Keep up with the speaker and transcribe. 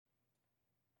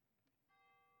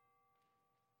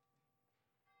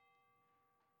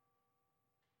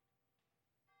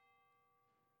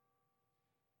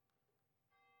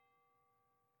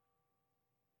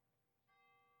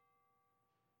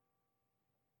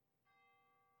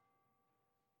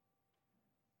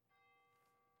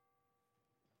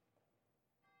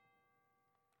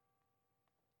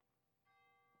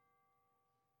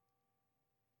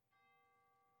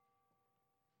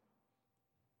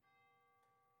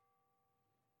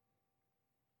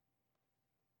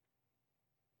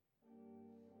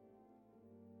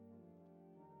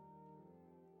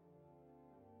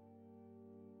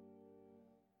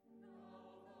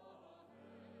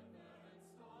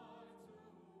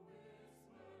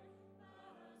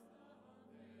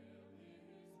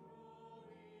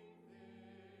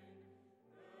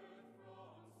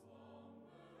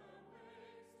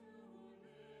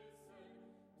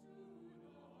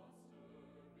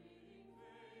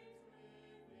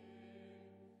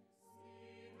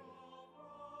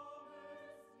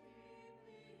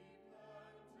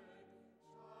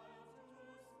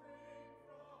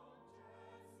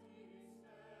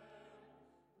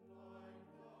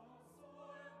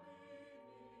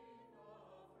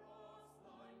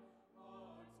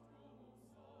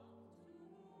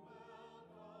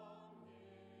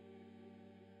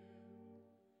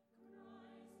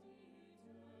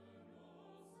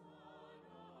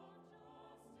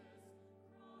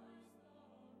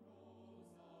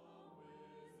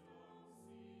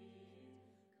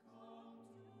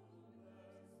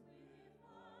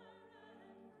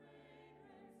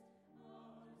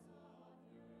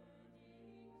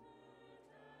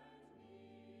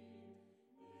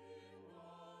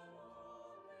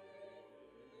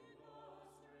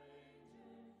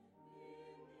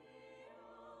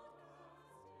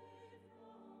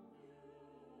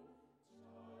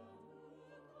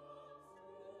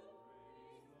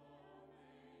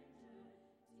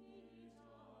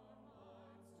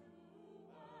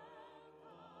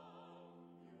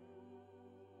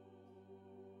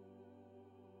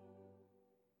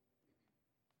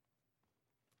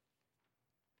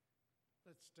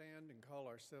stand and call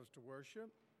ourselves to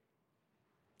worship.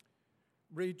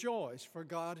 Rejoice, for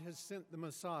God has sent the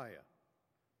Messiah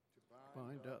to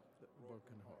bind up the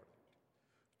brokenhearted,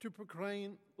 to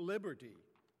proclaim liberty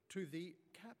to the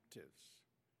captives,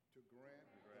 to grant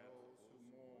those who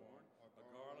mourn a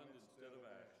garland instead of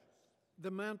ashes,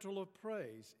 the mantle of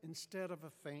praise instead of a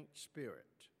faint spirit.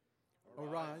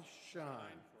 Arise,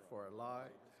 shine, for a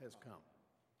light has come.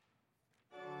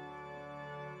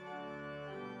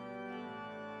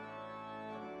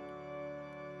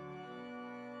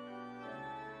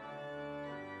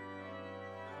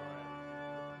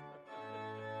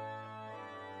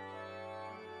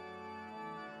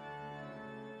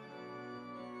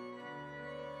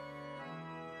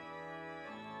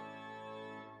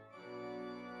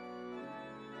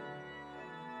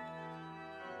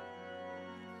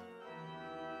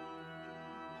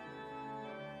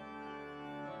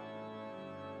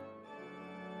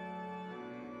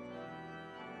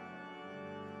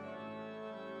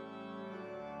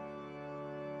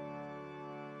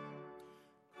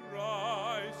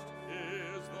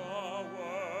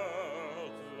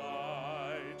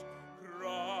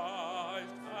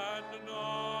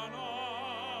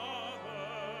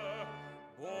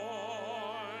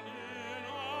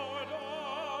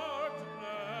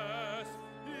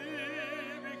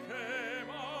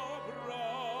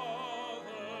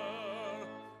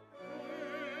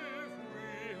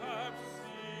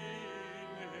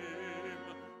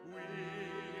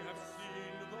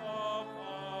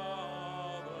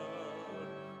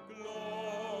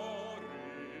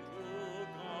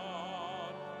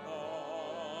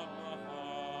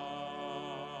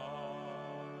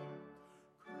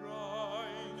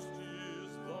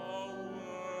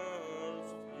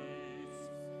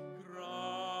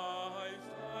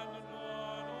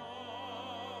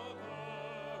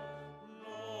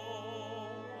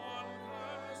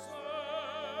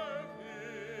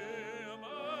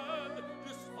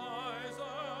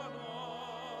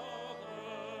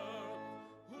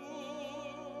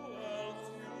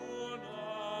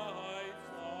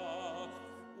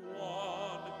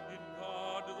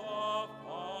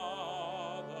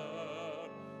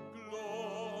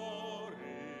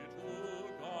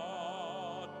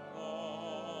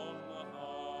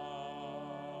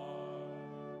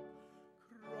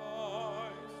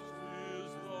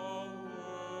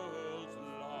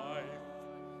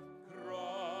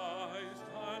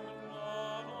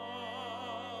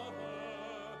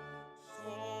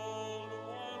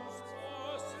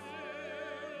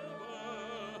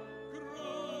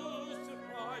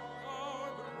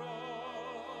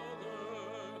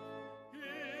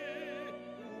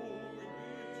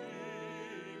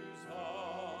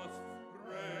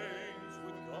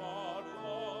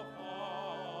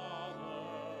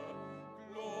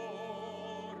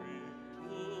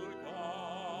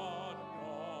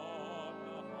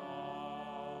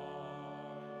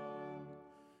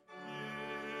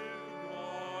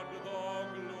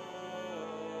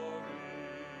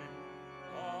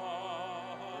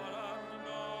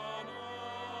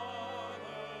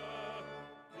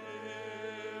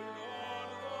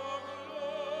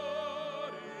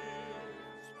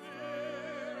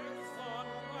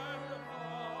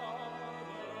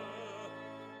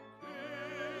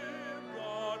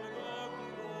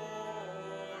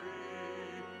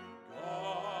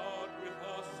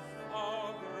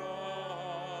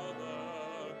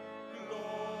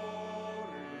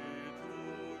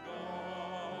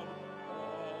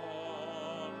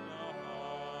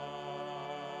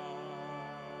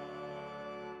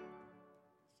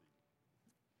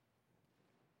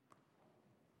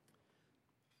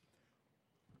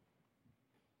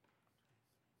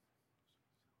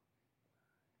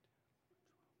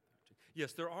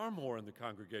 Yes, there are more in the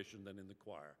congregation than in the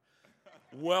choir.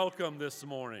 Welcome this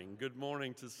morning. Good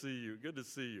morning to see you. Good to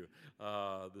see you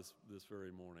this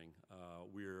very morning.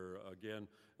 We're, again,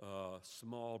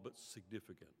 small but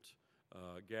significant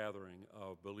gathering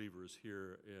of believers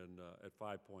here at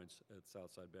 5 Points at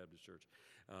Southside Baptist Church.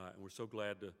 And we're so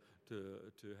glad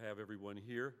to have everyone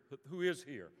here who is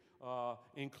here,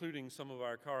 including some of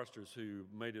our choristers who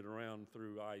made it around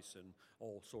through ice and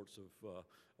all sorts of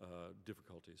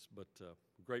difficulties, but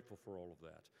grateful for all of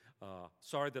that.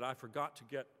 Sorry that I forgot to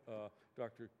get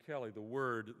Dr. Kelly the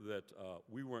word that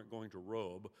we weren't going to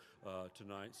robe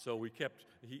tonight, so we kept,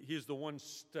 he's the one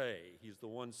stay, he's the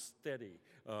one steady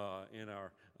in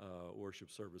our worship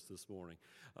service this morning.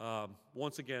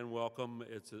 Once again, welcome.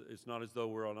 It's not as though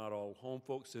we're not all home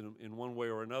folks in one way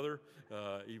or another,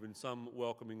 even some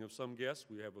welcoming of some guests.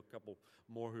 We have a couple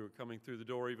more who are coming through the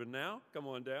door even now. Come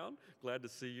on down. Glad to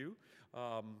see you.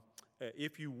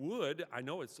 If you would, I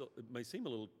know it may seem a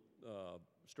little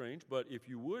strange, but if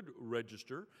you would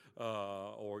register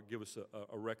or give us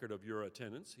a record of your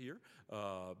attendance here,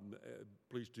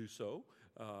 please do so.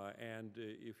 And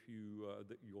if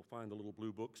you'll find the little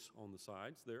blue books on the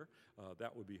sides there.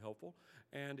 That would be helpful.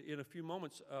 And in a few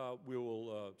moments, we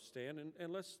will stand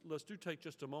and let's do take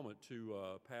just a moment to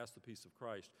pass the peace of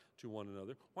Christ to one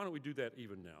another. Why don't we do that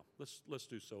even now? Let's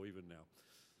do so even now.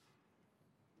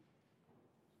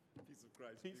 Peace of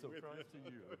Christ. Peace of Christ to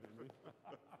you,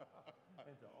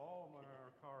 and to all of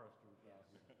our choristers out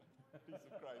here. Peace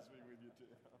of Christ be with you too.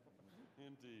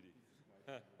 Indeed.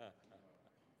 Peace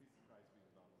of Christ be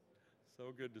with all of you.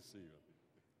 So good to see you.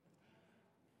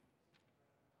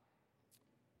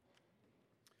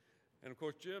 And of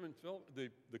course, Jim and Phil,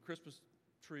 the Christmas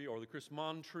tree or the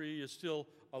Christmas tree is still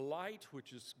alight,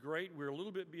 which is great. We're a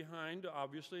little bit behind,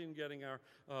 obviously, in getting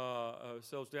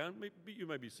ourselves down. You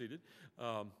may be seated,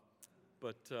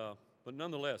 but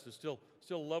nonetheless, it's still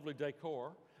lovely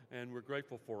decor, and we're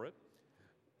grateful for it.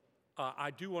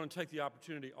 I do want to take the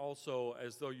opportunity also,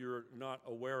 as though you're not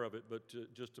aware of it, but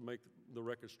just to make the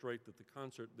record straight that the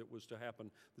concert that was to happen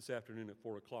this afternoon at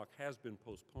 4 o'clock has been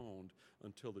postponed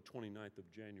until the 29th of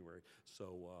January.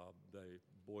 So the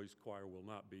boys' choir will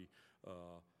not be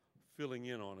filling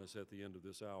in on us at the end of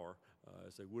this hour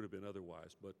as they would have been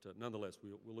otherwise. But nonetheless,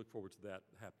 we'll look forward to that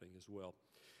happening as well.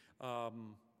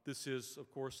 This is,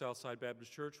 of course, Southside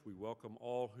Baptist Church. We welcome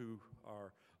all who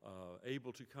are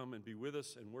able to come and be with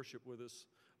us and worship with us.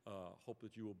 Hope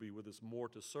that you will be with us more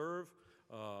to serve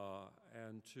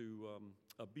and to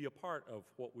be a part of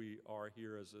what we are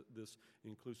here as this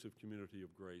inclusive community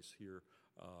of grace here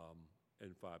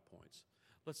in 5 Points.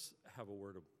 Let's have a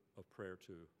word of prayer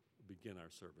to begin our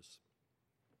service.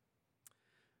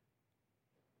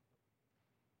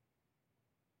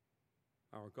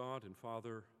 Our God and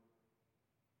Father,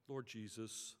 Lord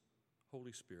Jesus,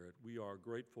 Holy Spirit, we are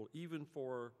grateful even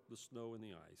for the snow and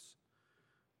the ice.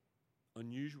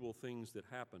 Unusual things that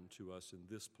happen to us in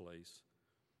this place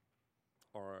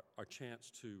are a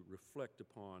chance to reflect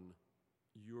upon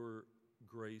your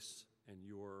grace and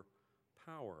your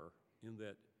power, in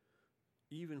that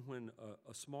even when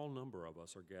a small number of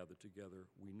us are gathered together,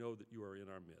 we know that you are in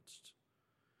our midst.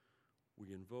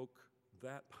 We invoke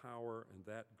that power and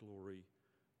that glory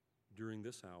during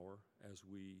this hour as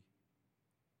we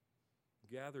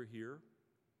gather here,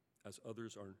 as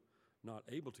others are not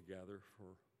able to gather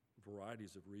for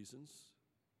varieties of reasons,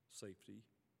 safety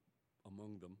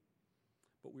among them.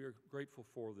 But we are grateful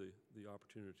for the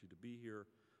opportunity to be here,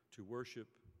 to worship,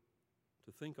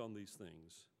 to think on these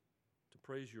things, to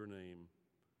praise your name,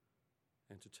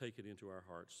 and to take it into our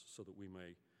hearts so that we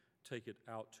may take it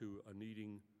out to a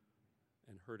needing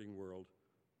and hurting world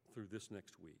through this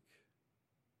next week.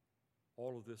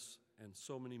 All of this and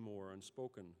so many more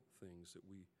unspoken things that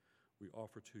we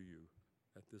offer to you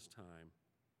at this time,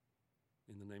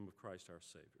 in the name of Christ our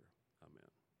Savior. Amen.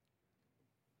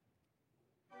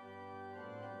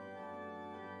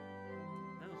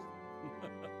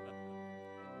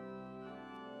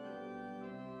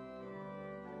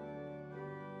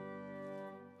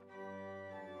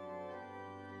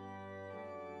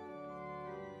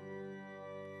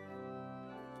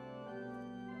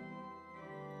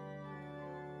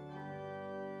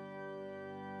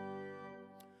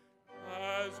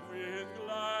 As with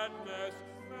gladness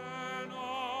men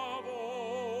of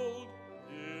old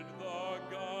did the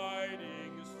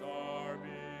guiding star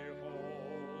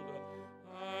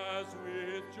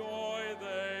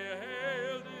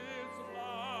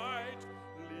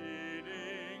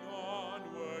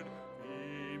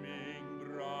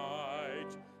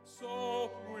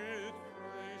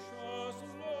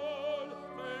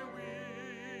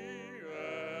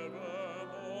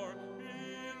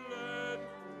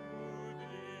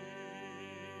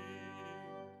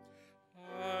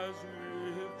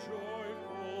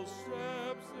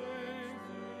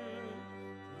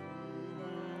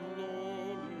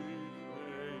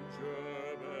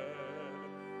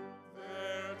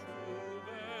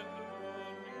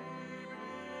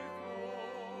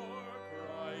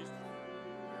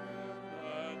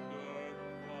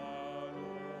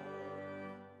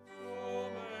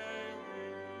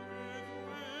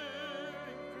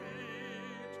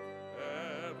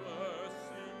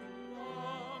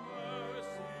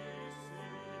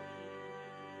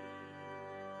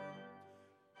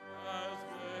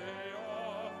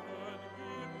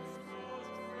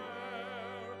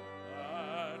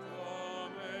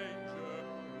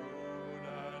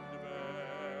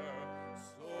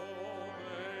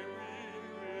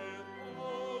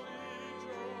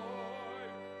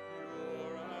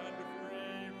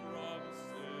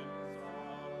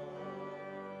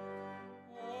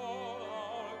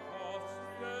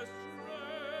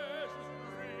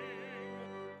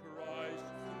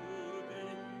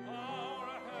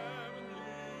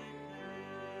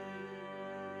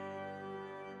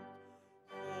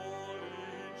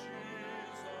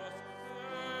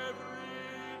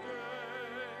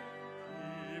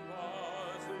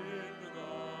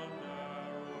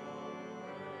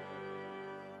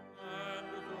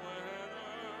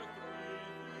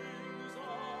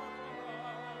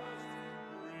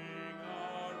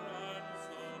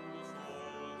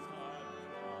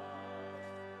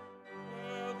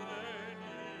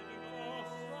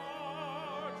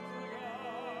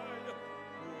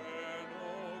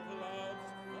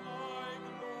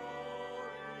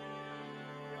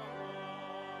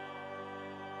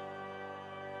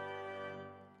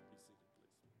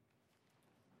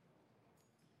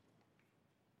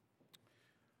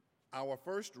Our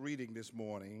first reading this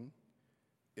morning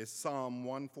is Psalm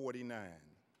 149.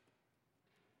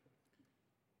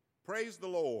 Praise the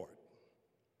Lord.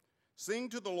 Sing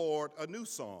to the Lord a new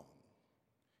song,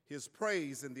 his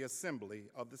praise in the assembly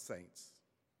of the saints.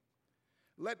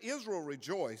 Let Israel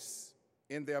rejoice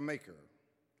in their Maker.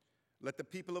 Let the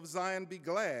people of Zion be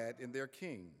glad in their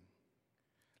King.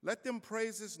 Let them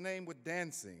praise his name with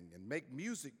dancing and make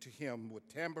music to him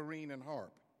with tambourine and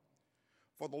harp.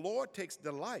 For the Lord takes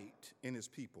delight in his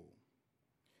people.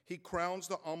 He crowns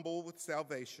the humble with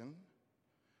salvation.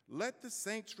 Let the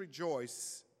saints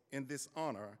rejoice in this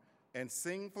honor and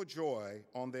sing for joy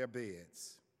on their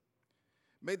beds.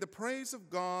 May the praise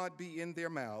of God be in their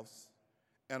mouths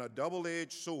and a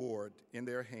double-edged sword in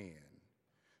their hand,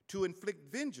 to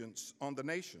inflict vengeance on the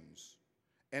nations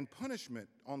and punishment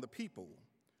on the people,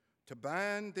 to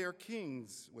bind their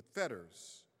kings with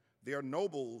fetters, their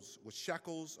nobles with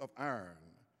shackles of iron,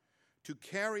 to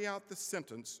carry out the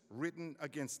sentence written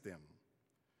against them.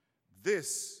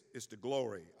 This is the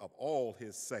glory of all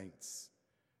his saints.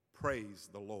 Praise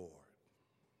the Lord.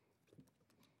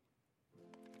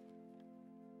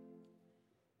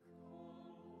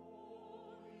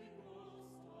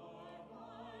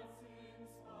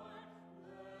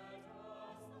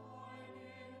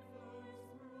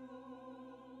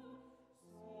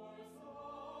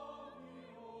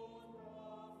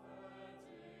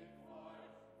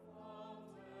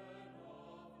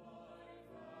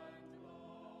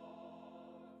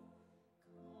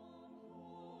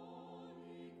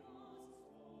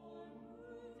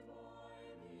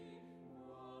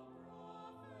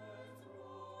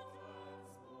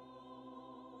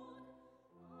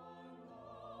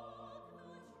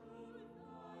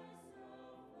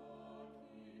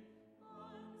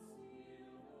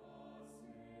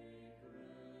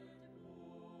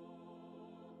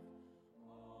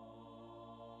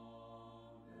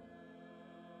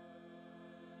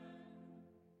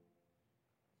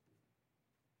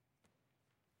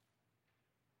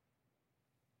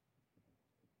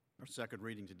 Our second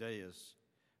reading today is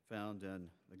found in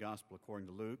the Gospel according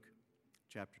to Luke,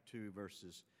 chapter 2,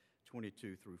 verses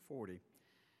 22 through 40.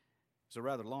 It's a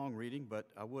rather long reading, but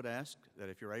I would ask that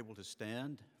if you're able to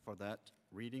stand for that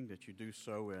reading, that you do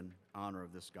so in honor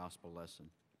of this gospel lesson.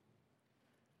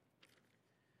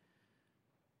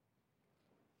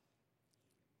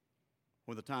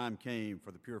 When the time came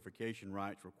for the purification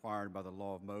rites required by the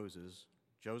law of Moses,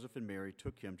 Joseph and Mary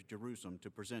took him to Jerusalem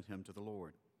to present him to the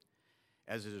Lord.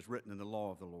 As it is written in the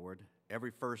law of the Lord, every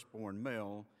firstborn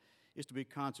male is to be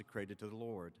consecrated to the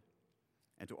Lord,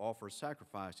 and to offer a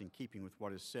sacrifice in keeping with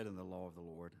what is said in the law of the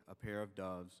Lord, a pair of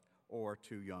doves or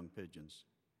 2 young pigeons.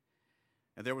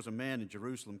 And there was a man in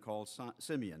Jerusalem called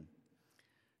Simeon,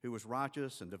 who was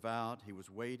righteous and devout. He was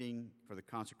waiting for the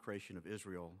consecration of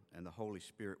Israel, and the Holy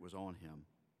Spirit was on him.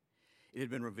 It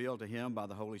had been revealed to him by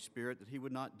the Holy Spirit that he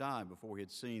would not die before he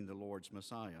had seen the Lord's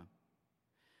Messiah.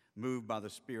 Moved by the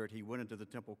Spirit, he went into the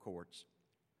temple courts.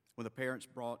 When the parents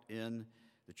brought in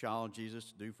the child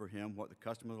Jesus to do for him what the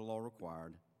custom of the law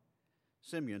required,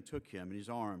 Simeon took him in his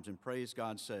arms and praised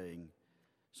God, saying,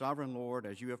 "Sovereign Lord,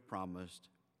 as you have promised,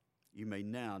 you may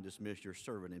now dismiss your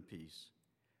servant in peace.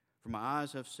 For my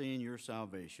eyes have seen your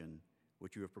salvation,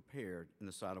 which you have prepared in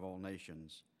the sight of all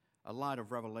nations, a light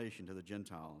of revelation to the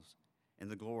Gentiles, and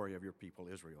the glory of your people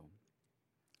Israel."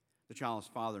 The child's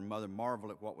father and mother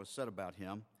marveled at what was said about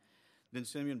him. Then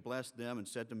Simeon blessed them and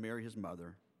said to Mary his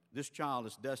mother, "This child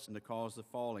is destined to cause the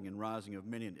falling and rising of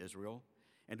many in Israel,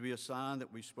 and to be a sign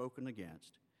that we've spoken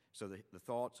against, so that the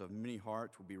thoughts of many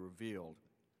hearts will be revealed,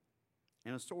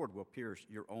 and a sword will pierce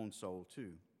your own soul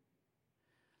too."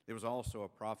 There was also a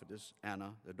prophetess,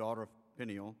 Anna, the daughter of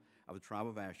Peniel of the tribe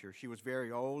of Asher. She was very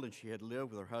old, and she had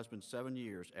lived with her husband 7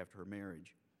 years after her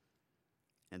marriage,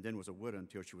 and then was a widow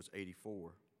until she was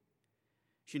 84.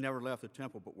 She never left the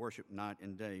temple but worshiped night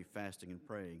and day, fasting and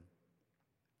praying.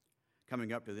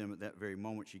 Coming up to them at that very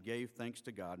moment, she gave thanks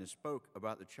to God and spoke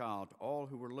about the child to all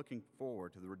who were looking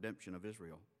forward to the redemption of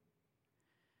Israel.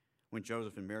 When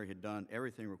Joseph and Mary had done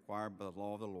everything required by the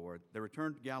law of the Lord, they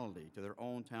returned to Galilee, to their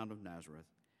own town of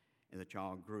Nazareth, and the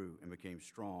child grew and became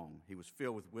strong. He was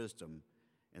filled with wisdom,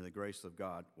 and the grace of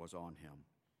God was on him.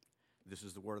 This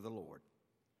is the word of the Lord.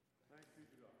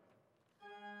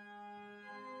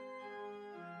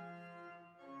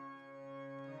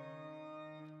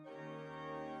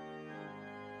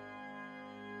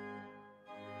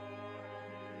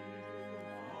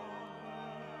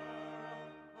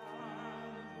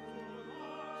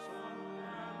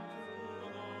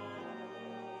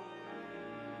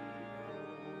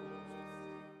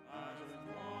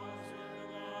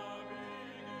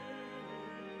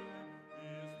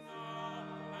 Is now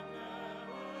and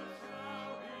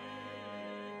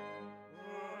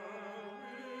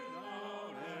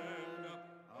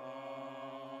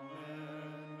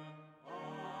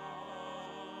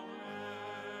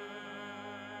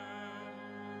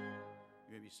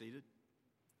seated.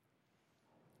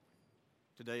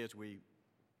 Today, as we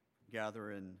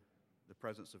gather in the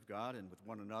presence of God and with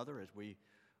one another, as we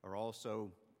are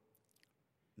also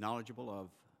knowledgeable of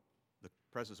the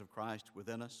presence of Christ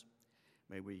within us,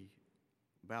 may we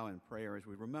bow in prayer as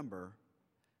we remember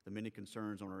the many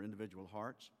concerns on our individual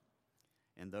hearts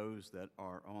and those that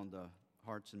are on the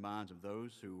hearts and minds of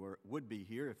those who would be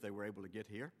here if they were able to get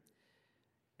here,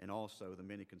 and also the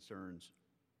many concerns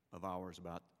of ours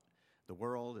about the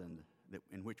world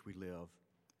in which we live,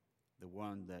 the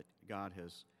one that God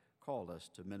has called us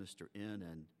to minister in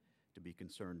and to be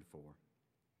concerned for.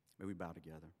 May we bow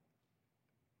together.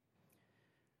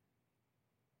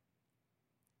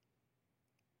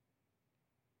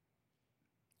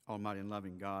 Almighty and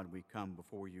loving God, we come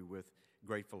before you with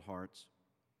grateful hearts.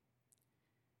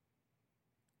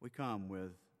 We come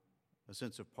with a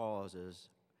sense of pause as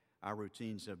our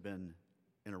routines have been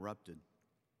interrupted.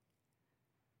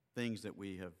 Things that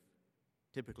we have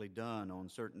typically done on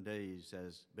certain days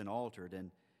has been altered,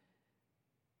 and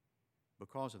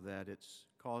because of that, it's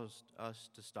caused us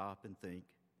to stop and think.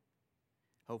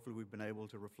 Hopefully we've been able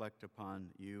to reflect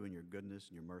upon you and your goodness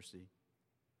and your mercy.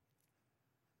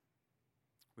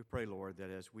 We pray, Lord, that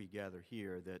as we gather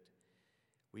here, that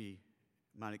we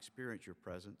might experience your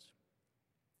presence.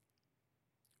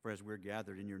 For as we're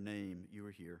gathered in your name, you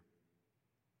are here.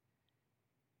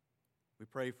 We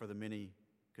pray for the many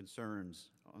concerns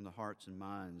on the hearts and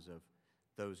minds of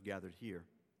those gathered here.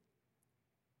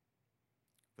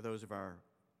 For those of our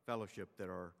fellowship that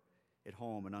are at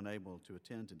home and unable to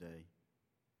attend today.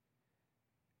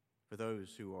 For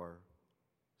those who are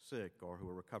sick or who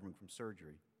are recovering from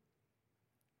surgery.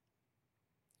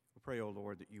 We pray, O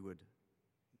Lord, that you would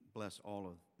bless all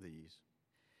of these,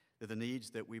 that the needs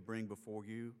that we bring before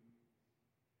you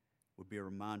would be a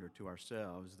reminder to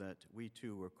ourselves that we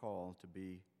too are called to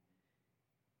be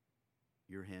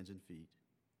your hands and feet,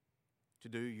 to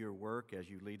do your work as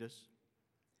you lead us.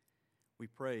 We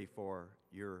pray for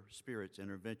your Spirit's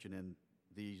intervention in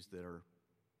these that are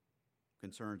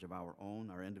concerns of our own,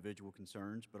 our individual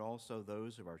concerns, but also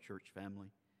those of our church family,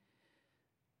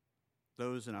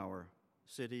 those in our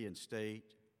city and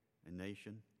state and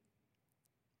nation,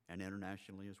 and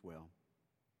internationally as well.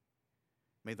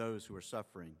 May those who are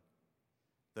suffering,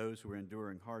 those who are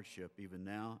enduring hardship even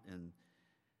now in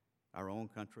our own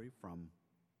country from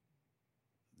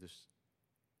this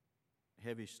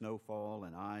heavy snowfall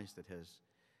and ice that has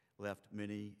left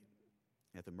many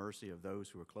at the mercy of those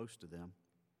who are close to them,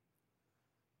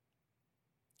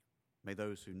 may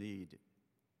those who need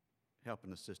help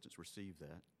and assistance receive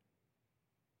that.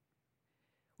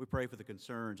 We pray for the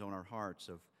concerns on our hearts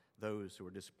of those who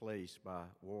are displaced by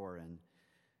war and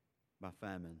by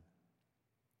famine,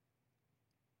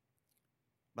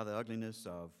 by the ugliness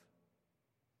of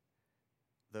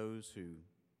those who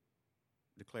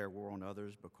declare war on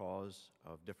others because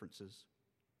of differences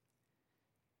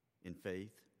in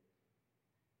faith,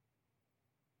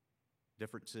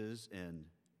 differences in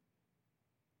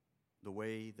the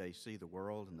way they see the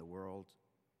world and the world's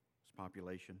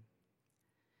population.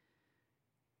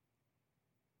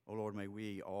 Oh Lord, may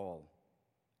we all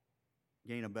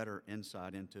gain a better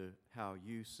insight into how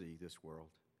you see this world.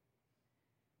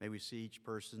 May we see each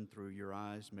person through your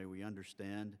eyes. May we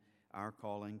understand our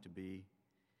calling to be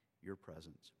your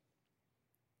presence.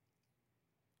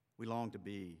 We long to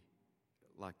be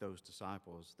like those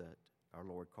disciples that our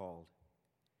Lord called,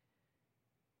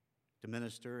 to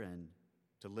minister and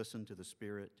to listen to the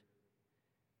Spirit,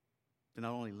 to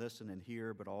not only listen and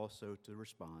hear, but also to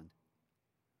respond.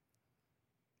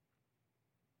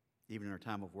 Even in our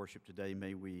time of worship today,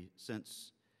 may we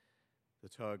sense the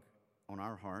tug on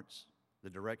our hearts, the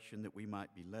direction that we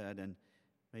might be led, and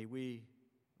may we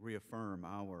reaffirm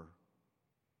our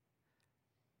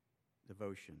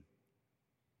devotion,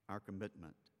 our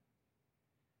commitment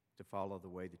to follow the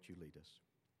way that you lead us.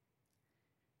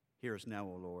 Hear us now,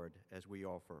 O Lord, as we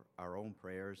offer our own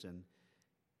prayers and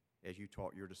as you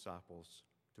taught your disciples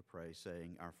to pray,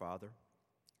 saying, Our Father,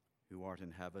 who art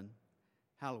in heaven,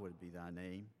 hallowed be thy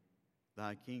name.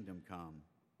 Thy kingdom come,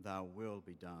 thy will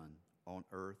be done on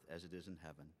earth as it is in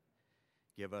heaven.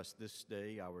 Give us this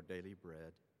day our daily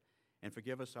bread, and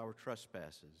forgive us our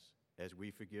trespasses as we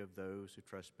forgive those who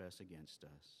trespass against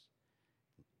us.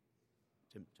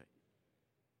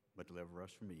 But deliver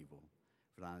us from evil.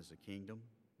 For thine is the kingdom,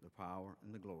 the power,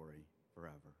 and the glory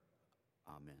forever.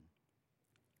 Amen.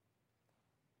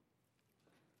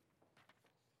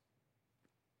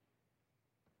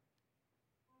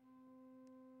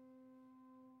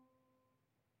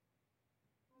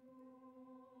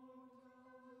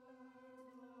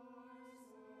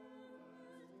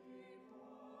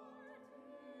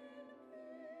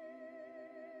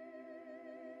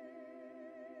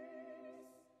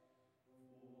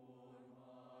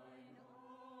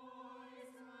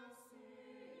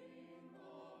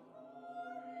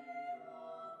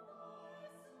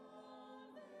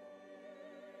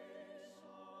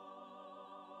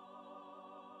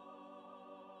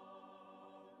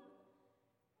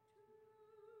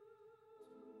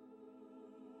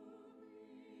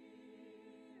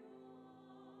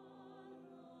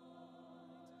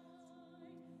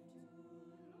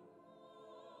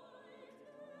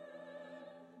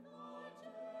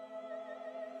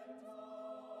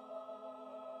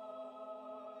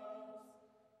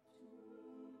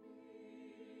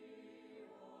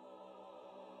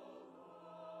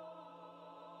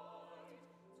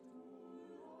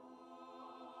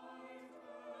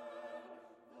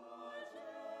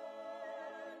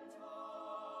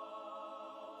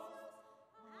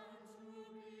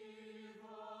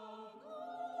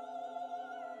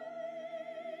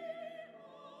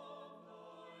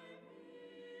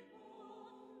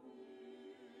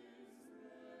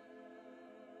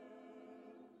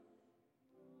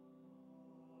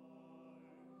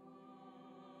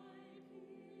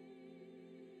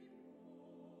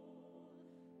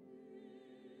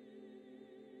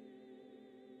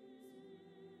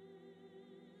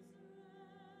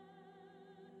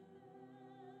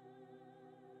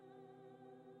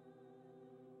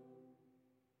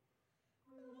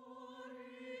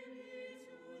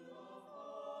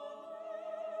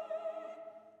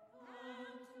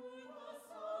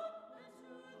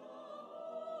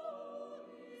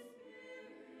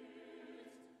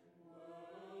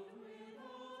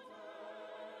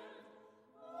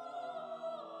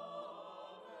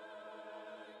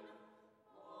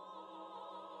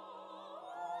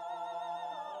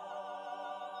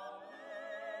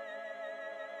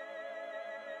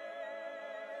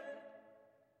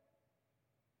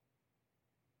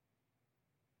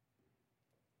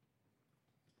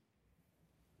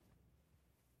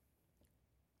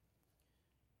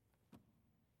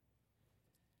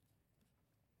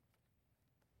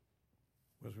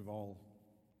 suppose we've all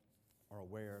are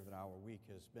aware that our week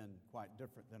has been quite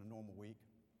different than a normal week.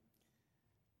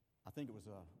 I think it was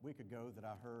a week ago that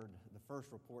I heard the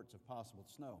first reports of possible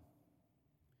snow.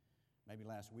 Maybe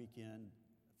last weekend,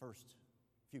 first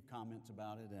few comments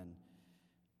about it, and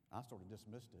I sort of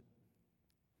dismissed it.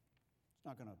 It's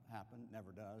not going to happen,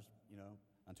 never does,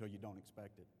 until you don't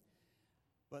expect it.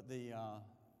 But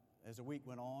as the week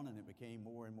went on and it became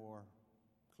more and more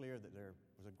clear that there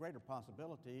was a greater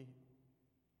possibility,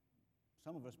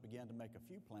 some of us began to make a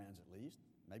few plans at least,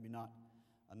 maybe not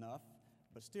enough,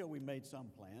 but still we made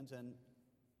some plans. And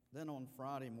then on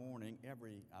Friday morning, I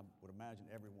would imagine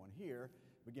everyone here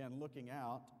began looking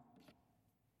out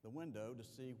the window to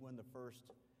see when the first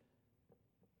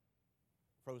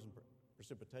frozen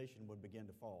precipitation would begin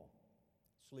to fall.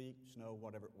 Sleet, snow,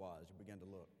 whatever it was, you began to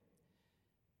look.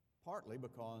 Partly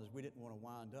because we didn't want to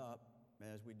wind up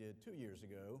as we did 2 years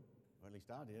ago, or at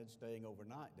least I did, staying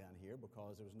overnight down here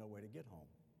because there was no way to get home.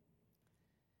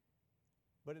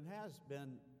 But it has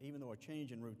been, even though a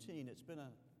change in routine, it's been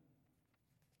a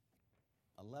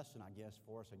lesson, I guess,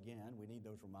 for us again. We need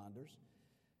those reminders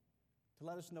to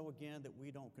let us know again that we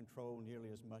don't control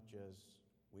nearly as much as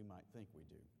we might think we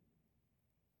do.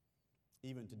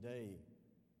 Even today,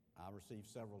 I received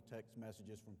several text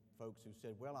messages from folks who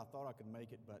said, well, I thought I could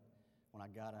make it, but when I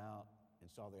got out and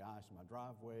saw the ice in my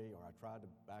driveway, or I tried to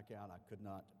back out, I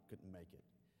couldn't make it.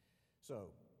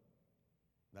 So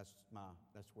that's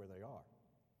where they are.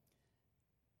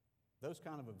 Those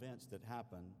kind of events that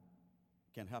happen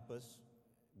can help us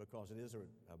because it is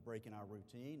a break in our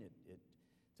routine. It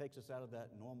takes us out of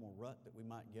that normal rut that we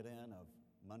might get in of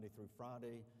Monday through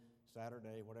Friday,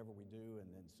 Saturday, whatever we do,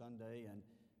 and then Sunday, and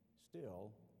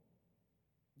still,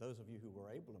 those of you who were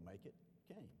able to make it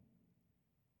came.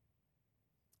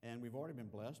 And we've already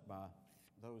been blessed by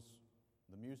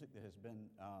the music that has been,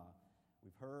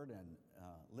 we've heard and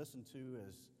listened to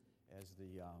as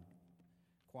the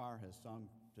choir has sung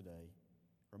today,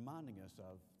 reminding us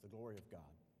of the glory of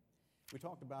God. We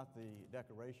talked about the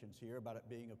decorations here, about it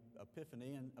being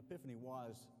Epiphany, and Epiphany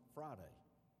was Friday.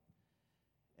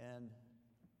 And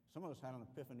some of us had an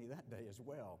epiphany that day as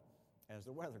well, as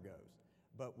the weather goes.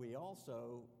 But we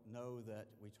also know that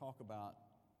we talk about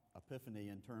Epiphany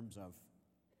in terms of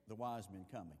the wise men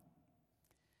coming.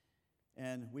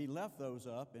 And we left those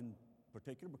up in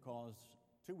particular because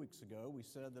 2 weeks ago we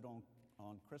said that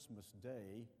on Christmas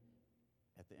Day,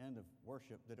 at the end of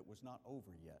worship, that it was not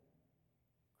over yet.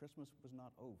 Christmas was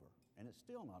not over, and it's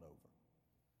still not over.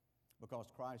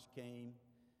 Because Christ came,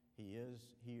 He is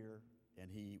here, and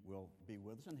He will be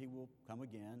with us, and He will come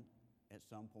again at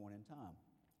some point in time.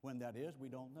 When that is, we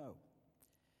don't know.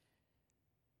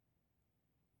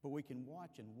 But we can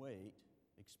watch and wait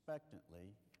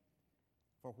expectantly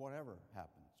for whatever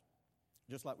happens.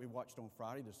 Just like we watched on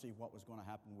Friday to see what was going to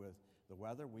happen with the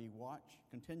weather, we watch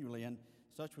continually, and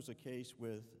such was the case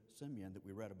with Simeon that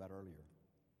we read about earlier.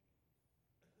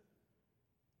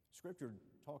 Scripture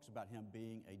talks about him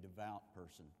being a devout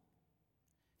person.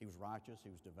 He was righteous, he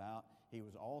was devout. He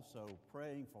was also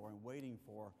praying for and waiting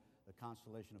for the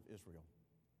consolation of Israel.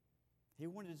 He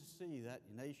wanted to see that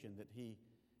nation that he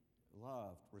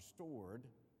loved restored.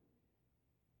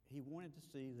 He wanted to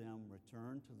see them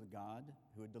return to the God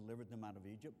who had delivered them out of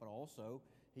Egypt, but also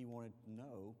he wanted to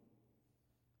know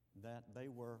that they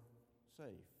were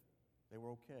safe, they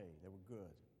were okay, they were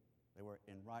good, they were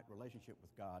in right relationship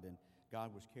with God, and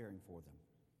God was caring for them.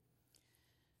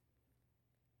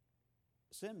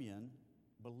 Simeon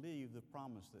believed the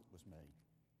promise that was made,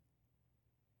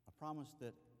 a promise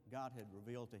that God had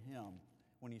revealed to him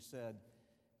when He said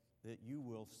that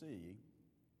you'll see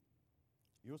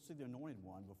the Anointed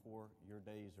One before your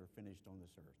days are finished on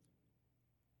this earth.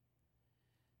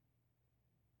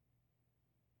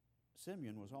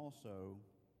 Simeon was also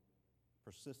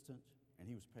persistent, and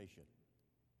he was patient.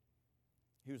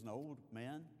 He was an old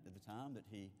man at the time that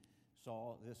he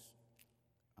saw this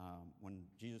when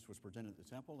Jesus was presented at the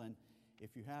temple. And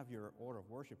if you have your order of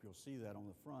worship, you'll see that on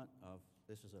the front of,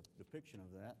 this is a depiction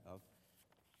of that, of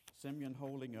Simeon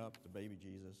holding up the baby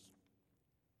Jesus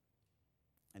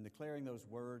and declaring those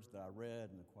words that I read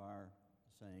and the choir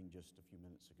sang just a few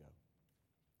minutes ago.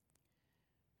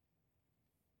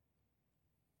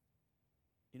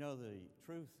 You know, the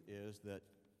truth is that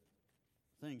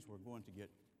things were going to get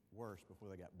worse before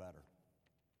they got better.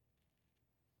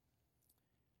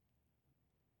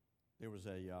 There was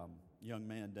a young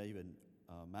man, David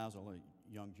Mazel,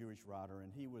 a young Jewish writer,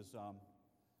 and he was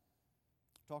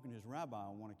talking to his rabbi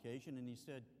on one occasion, and he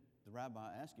said, the rabbi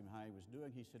asked him how he was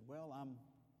doing. He said, well,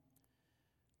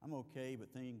 I'm okay,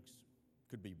 but things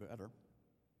could be better.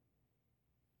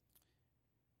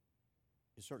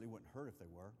 It certainly wouldn't hurt if they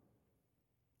were.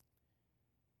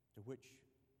 To which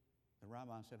the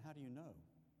rabbi said, how do you know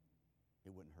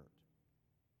it wouldn't hurt?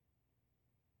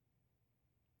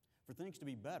 For things to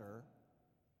be better,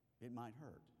 it might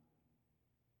hurt.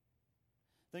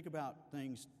 Think about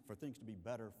for things to be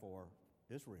better for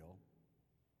Israel.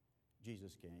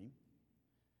 Jesus came,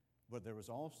 but there was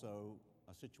also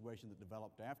a situation that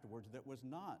developed afterwards that was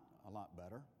not a lot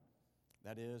better.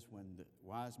 That is, when the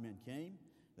wise men came,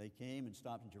 they came and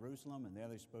stopped in Jerusalem, and there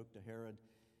they spoke to Herod,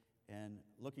 and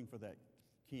looking for that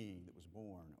king that was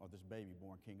born, or this baby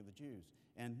born king of the Jews.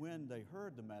 And when they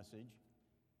heard the message,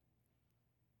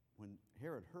 when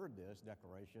Herod heard this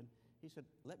declaration, he said,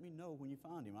 let me know when you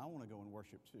find him. I want to go and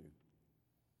worship too.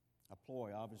 A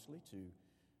ploy, obviously, to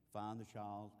find the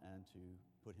child and to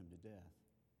put him to death.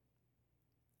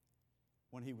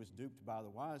 When he was duped by the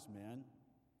wise men,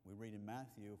 we read in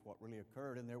Matthew of what really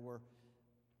occurred, and there were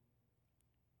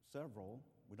several,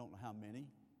 we don't know how many,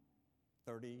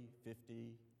 30,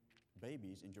 50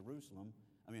 babies in Jerusalem,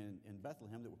 in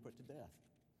Bethlehem, that were put to death.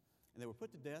 And they were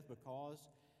put to death because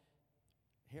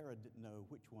Herod didn't know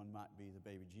which one might be the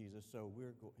baby Jesus, so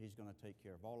he's going to take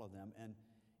care of all of them. And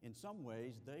in some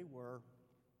ways, they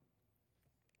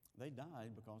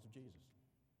died because of Jesus.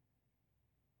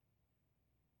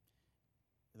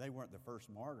 They weren't the first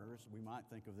martyrs. We might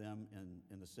think of them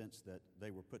in the sense that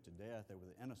they were put to death. They were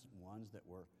the innocent ones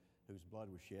whose blood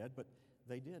was shed, but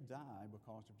they did die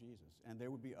because of Jesus. And there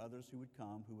would be others who would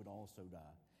come who would also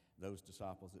die, those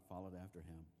disciples that followed after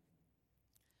him.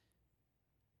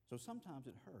 So sometimes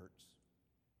it hurts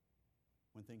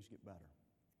when things get better.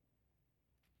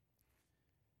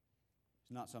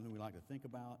 It's not something we like to think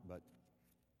about, but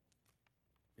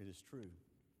it is true.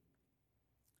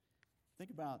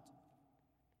 Think about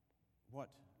what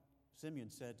Simeon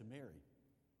said to Mary.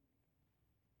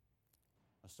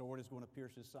 A sword is going to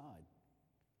pierce his side,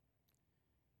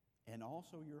 and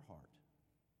also your heart.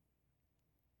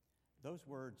 Those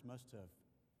words must have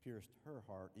pierced her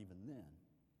heart even then,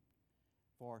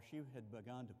 for she had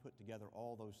begun to put together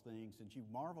all those things, and she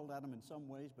marveled at them in some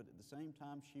ways, but at the same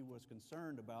time she was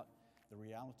concerned about the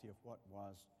reality of what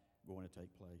was going to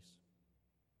take place.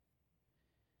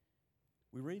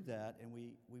 We read that and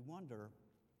we wonder,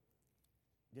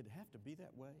 did it have to be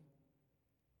that way?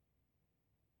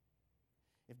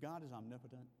 If God is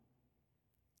omnipotent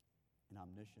and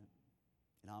omniscient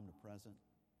and omnipresent,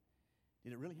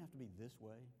 did it really have to be this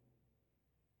way?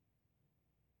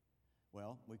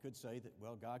 Well, we could say that,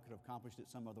 God could have accomplished it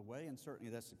some other way, and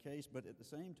certainly that's the case, but at the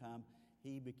same time,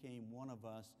 he became one of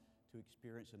us to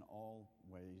experience in all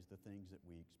ways the things that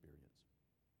we experience.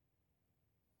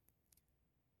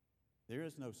 There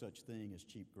is no such thing as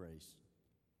cheap grace.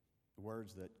 The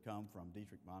words that come from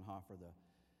Dietrich Bonhoeffer, the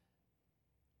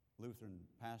Lutheran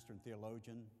pastor and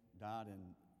theologian, died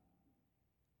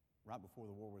right before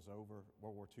the war was over,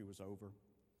 World War II was over,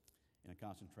 in a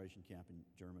concentration camp in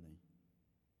Germany.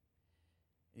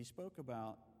 And he spoke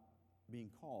about being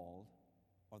called,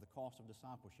 or the cost of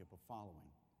discipleship, of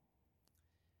following.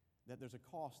 That there's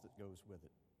a cost that goes with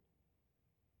it.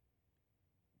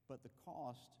 But the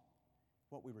cost,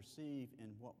 what we receive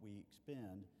and what we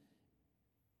expend,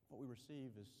 what we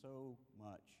receive is so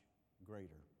much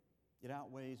greater. It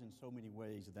outweighs in so many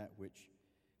ways that which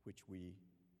we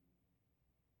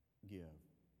give,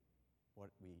 what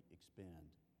we expend,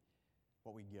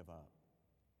 what we give up.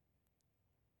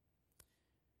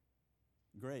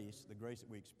 Grace, the grace that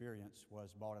we experience,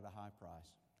 was bought at a high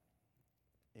price.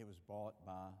 It was bought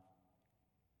by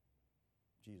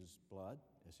Jesus' blood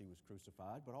as he was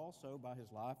crucified, but also by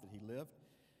his life that he lived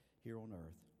here on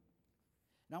earth.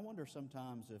 And I wonder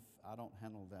sometimes if I don't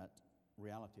handle that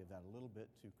reality of that a little bit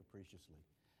too capriciously.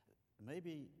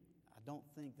 Maybe I don't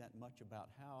think that much about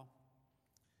how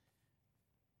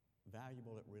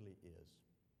valuable it really is.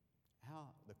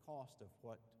 How the cost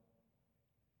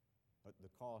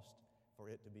for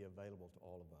it to be available to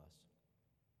all of us.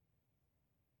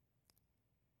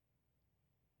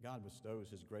 God bestows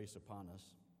his grace upon us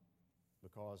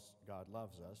because God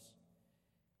loves us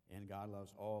and God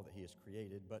loves all that he has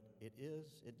created, but it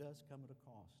does come at a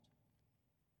cost.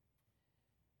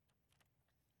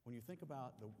 When you think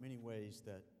about the many ways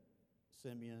that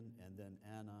Simeon and then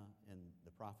Anna and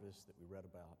the prophetess that we read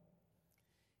about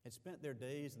had spent their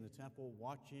days in the temple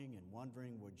watching and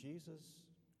wondering, would Jesus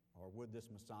or would this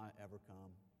Messiah ever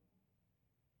come?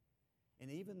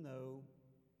 And even though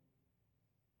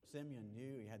Simeon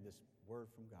knew he had this word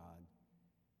from God,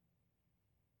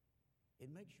 it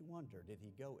makes you wonder, did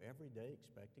he go every day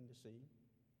expecting to see him?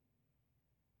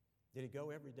 Did he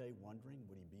go every day wondering,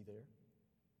 would he be there?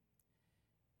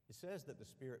 It says that the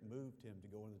Spirit moved him to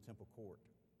go into the temple court.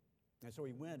 And so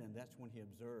he went, and that's when he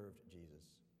observed Jesus.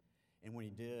 And when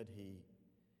he did, he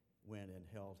went and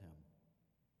held him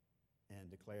and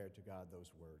declared to God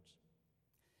those words.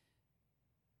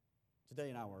 Today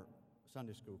in our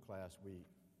Sunday school class,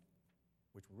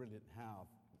 which we really didn't have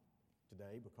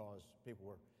today because people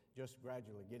were just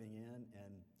gradually getting in,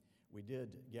 and we did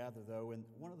gather though, and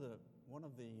one of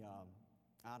the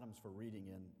items for reading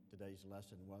in today's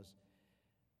lesson was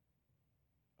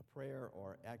a prayer,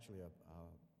 or actually a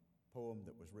poem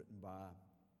that was written by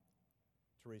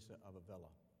Teresa of Avila.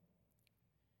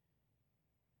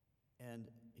 And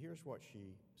here's what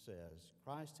she says: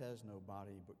 Christ has no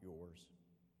body but yours,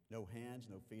 no hands,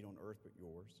 no feet on earth but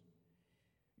yours.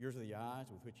 Yours are the eyes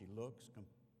with which he looks,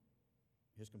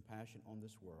 his compassion on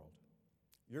this world.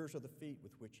 Yours are the feet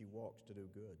with which he walks to do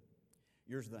good.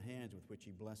 Yours are the hands with which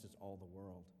he blesses all the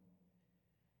world.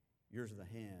 Yours are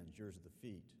the hands, yours are the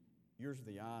feet. Yours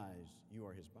are the eyes, you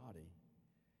are his body.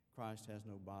 Christ has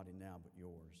no body now but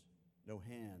yours, no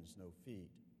hands, no feet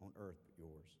on earth but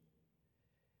yours.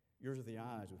 Yours are the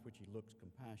eyes with which he looks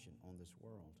compassion on this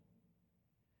world.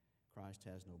 Christ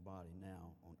has no body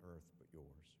now on earth but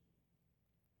yours.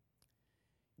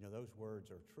 You know, those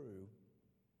words are true,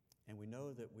 and we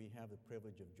know that we have the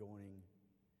privilege of joining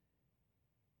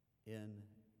in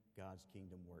God's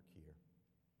kingdom work here.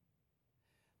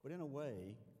 But in a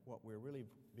way, what we're really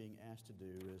being asked to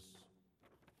do is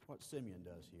what Simeon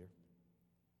does here.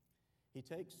 He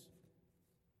takes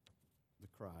the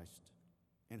Christ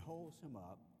and holds him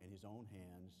up in his own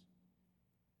hands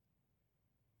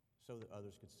so that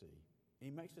others could see. And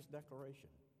he makes this declaration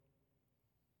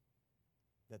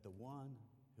that the one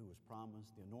who was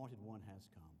promised, the anointed one, has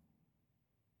come.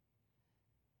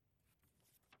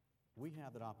 We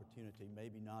have that opportunity,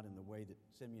 maybe not in the way that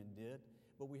Simeon did,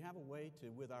 but we have a way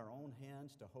to, with our own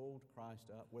hands, to hold Christ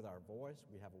up. With our voice,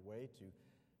 we have a way to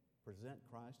present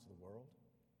Christ to the world.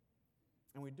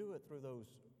 And we do it through those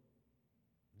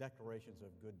declarations of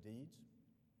good deeds,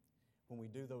 when we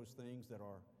do those things that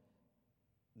are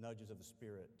nudges of the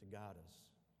Spirit to guide us,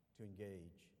 to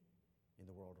engage in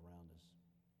the world around us.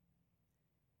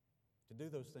 To do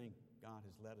those things God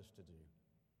has led us to do,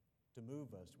 to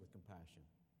move us with compassion,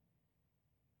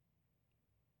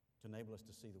 to enable us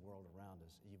to see the world around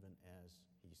us even as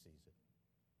he sees it.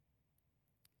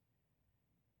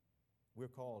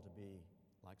 We're called to be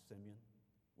like Simeon.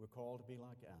 We're called to be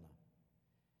like Anna,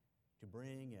 to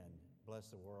bring and bless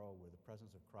the world with the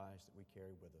presence of Christ that we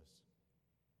carry with us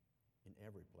in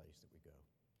every place that we go.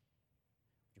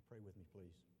 Would you pray with me,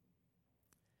 please?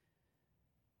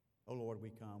 Oh Lord, we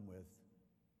come with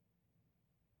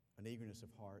an eagerness of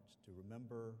heart to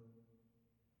remember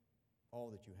all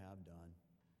that you have done.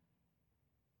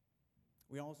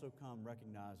 We also come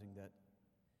recognizing that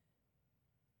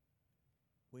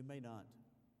we may not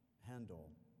handle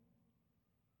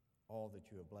all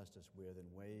that you have blessed us with in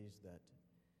ways that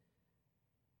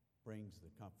brings the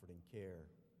comfort and care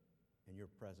and your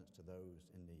presence to those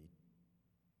in need.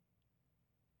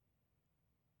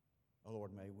 Oh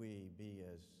Lord, may we be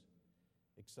as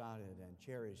excited and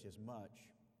cherish as much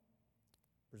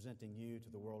presenting you to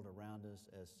the world around us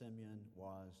as Simeon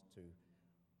was to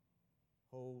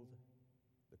hold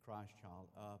the Christ child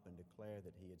up and declare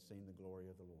that he had seen the glory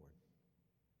of the Lord.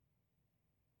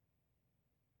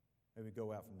 May we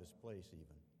go out from this place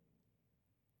even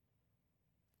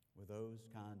with those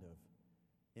kind of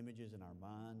images in our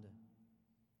mind,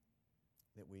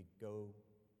 that we go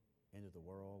into the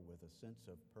world with a sense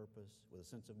of purpose, with a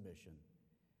sense of mission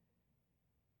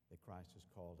that Christ has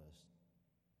called us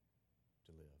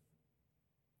to live.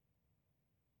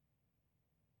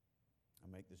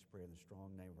 I make this prayer in the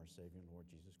strong name of our Savior and Lord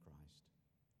Jesus Christ.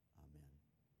 Amen.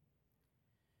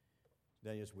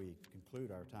 Today, as we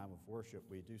conclude our time of worship,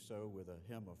 we do so with a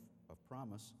hymn of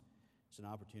promise. It's an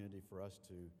opportunity for us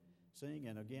to sing,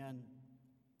 and again,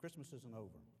 Christmas isn't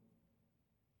over.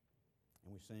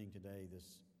 And we sing today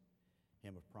this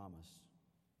hymn of promise,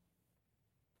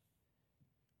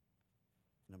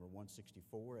 number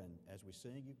 164. And as we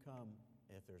sing, you come,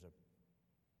 if there's a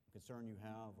concern you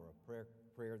have or a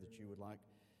prayer that you would like,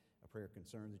 a prayer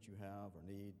concern that you have or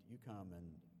need, you come and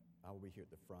I will be here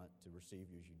at the front to receive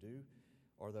you as you do,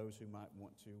 or those who might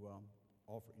want to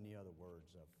offer any other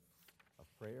words of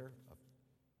prayer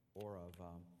or of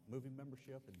moving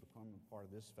membership and becoming part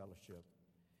of this fellowship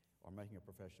or making a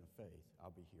profession of faith.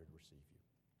 I'll be here to receive you.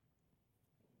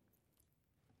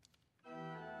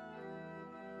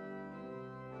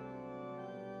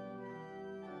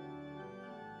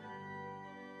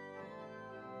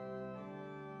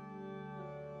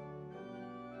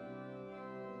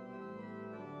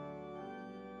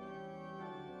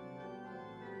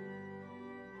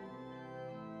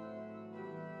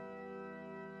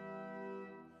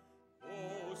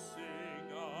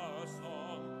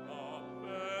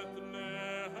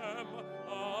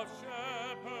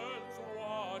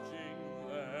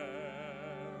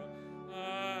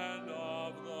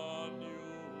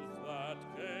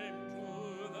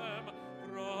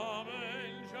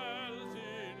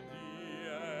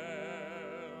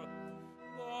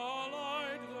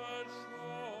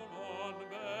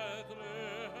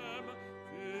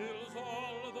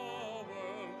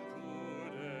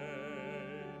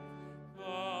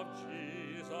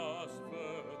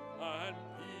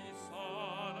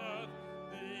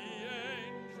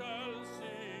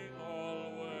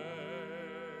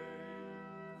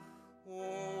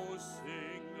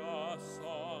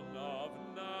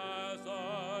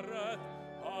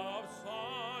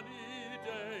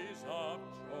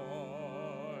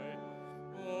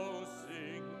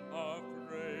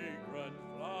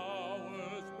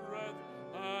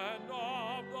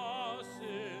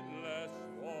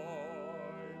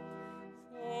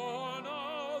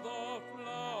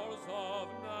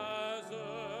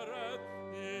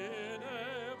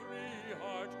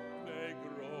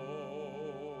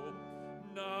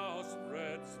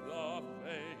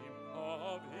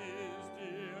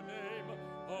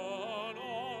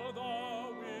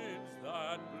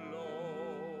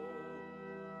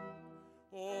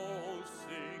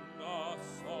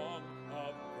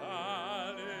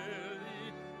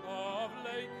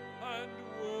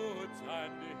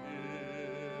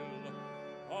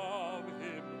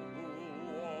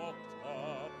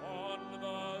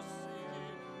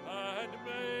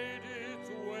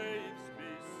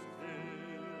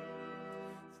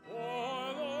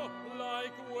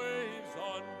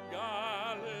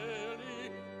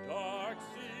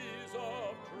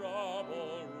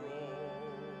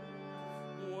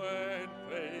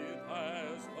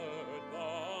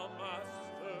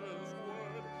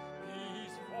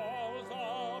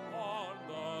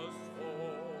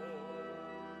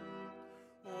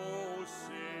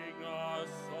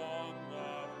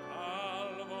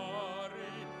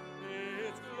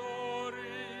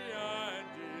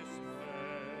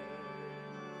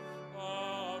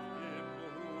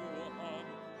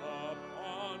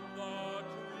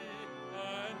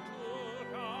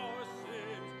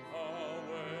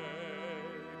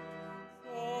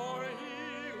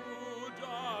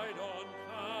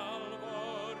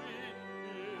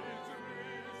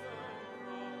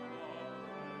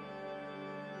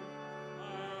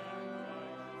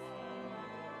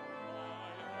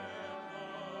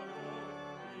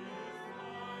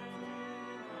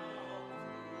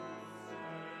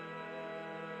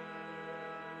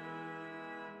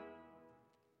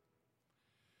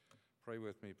 Pray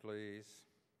with me, please.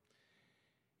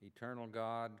 Eternal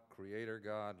God, Creator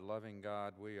God, loving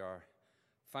God, we are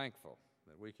thankful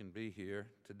that we can be here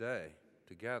today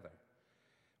together.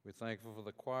 We're thankful for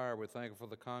the choir. We're thankful for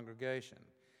the congregation.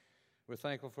 We're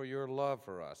thankful for your love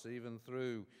for us, even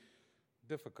through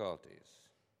difficulties.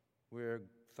 We're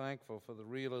thankful for the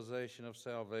realization of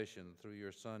salvation through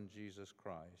your Son, Jesus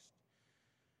Christ.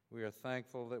 We are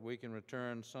thankful that we can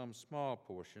return some small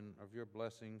portion of your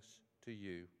blessings to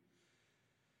you.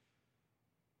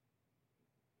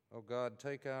 Oh God,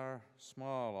 take our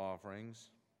small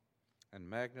offerings and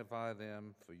magnify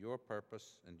them for your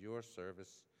purpose and your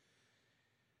service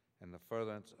and the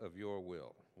furtherance of your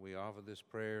will. We offer this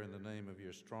prayer in the name of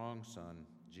your strong Son,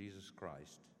 Jesus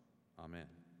Christ. Amen.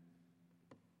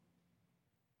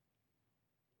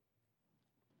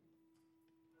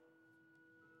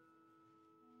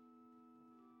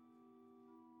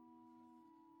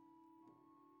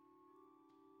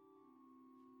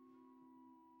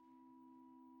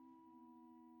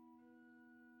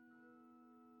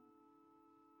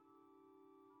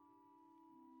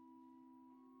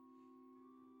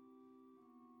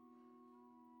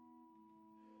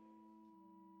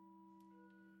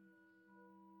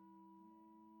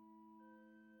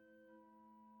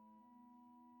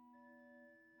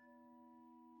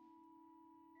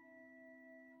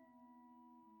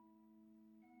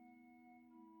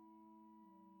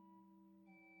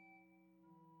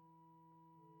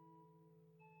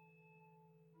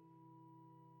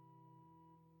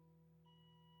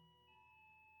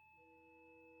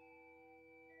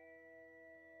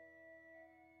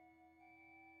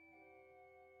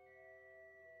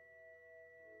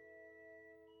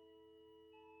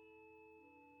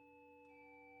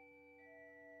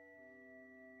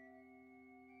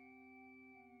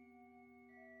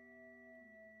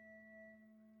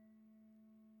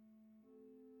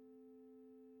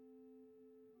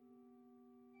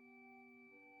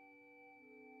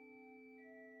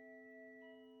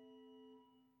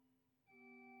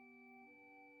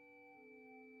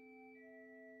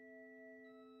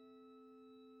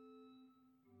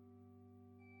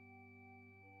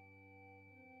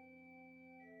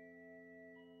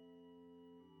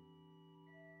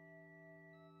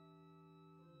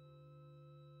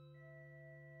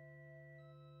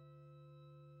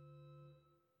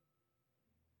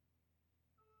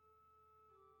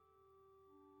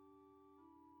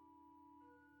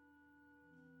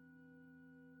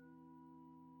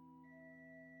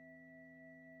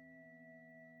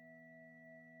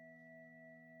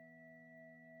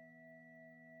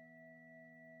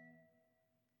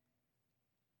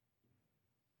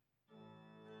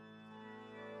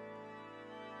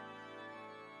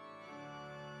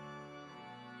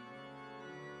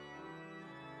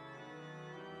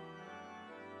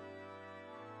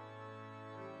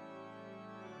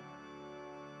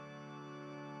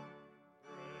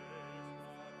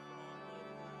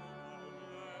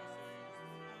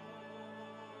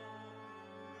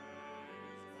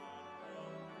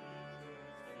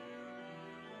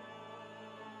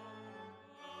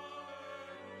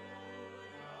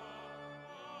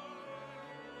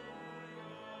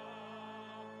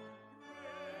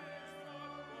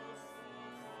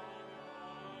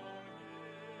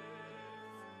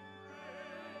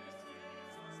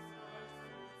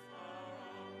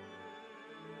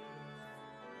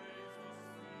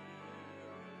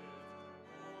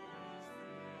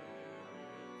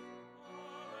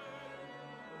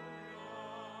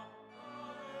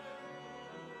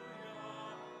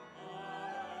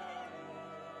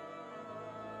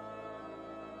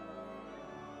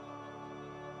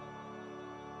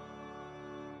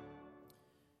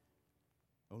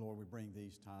 O Lord, we bring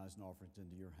these tithes and offerings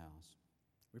into your house.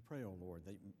 We pray, O Lord,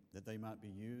 that they might be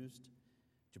used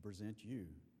to present you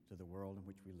to the world in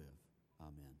which we live.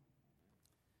 Amen.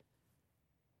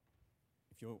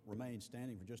 If you'll remain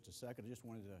standing for just a second, I just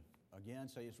wanted to again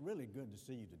say it's really good to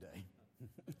see you today.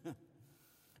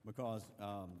 Because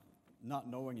not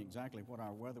knowing exactly what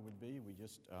our weather would be, we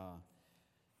just,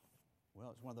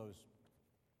 it's one of those,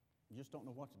 you just don't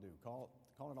know what to do. Call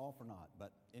it off or not. But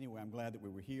anyway, I'm glad that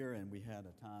we were here and we had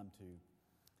a time to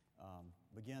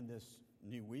begin this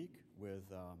new week with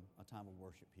a time of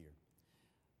worship here.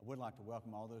 I would like to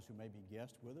welcome all those who may be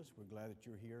guests with us. We're glad that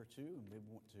you're here too, and we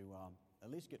want to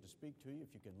at least get to speak to you. If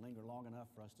you can linger long enough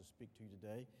for us to speak to you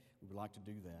today, we would like to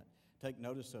do that. Take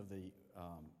notice of the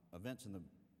events in the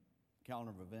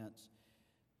calendar of events.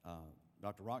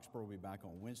 Dr. Roxburgh will be back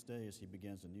on Wednesday as he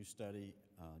begins a new study.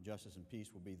 Justice and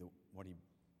Peace will be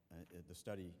the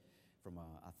study from,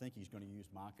 I think he's going to use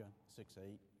Micah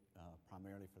 6:8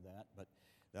 primarily for that, but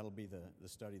that'll be the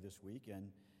study this week.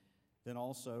 And Then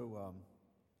also,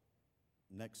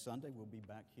 next Sunday we'll be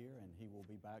back here, and he will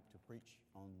be back to preach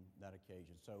on that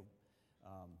occasion. So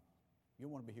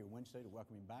you'll want to be here Wednesday to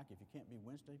welcome him back. If you can't be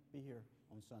Wednesday, be here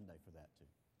on Sunday for that too.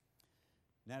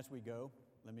 And as we go,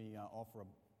 let me offer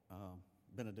a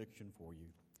benediction for you.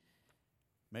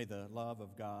 May the love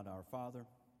of God our Father,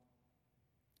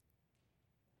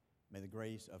 may the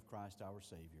grace of Christ our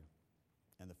Savior,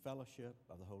 and the fellowship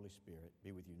of the Holy Spirit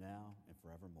be with you now and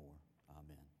forevermore.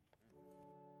 Amen.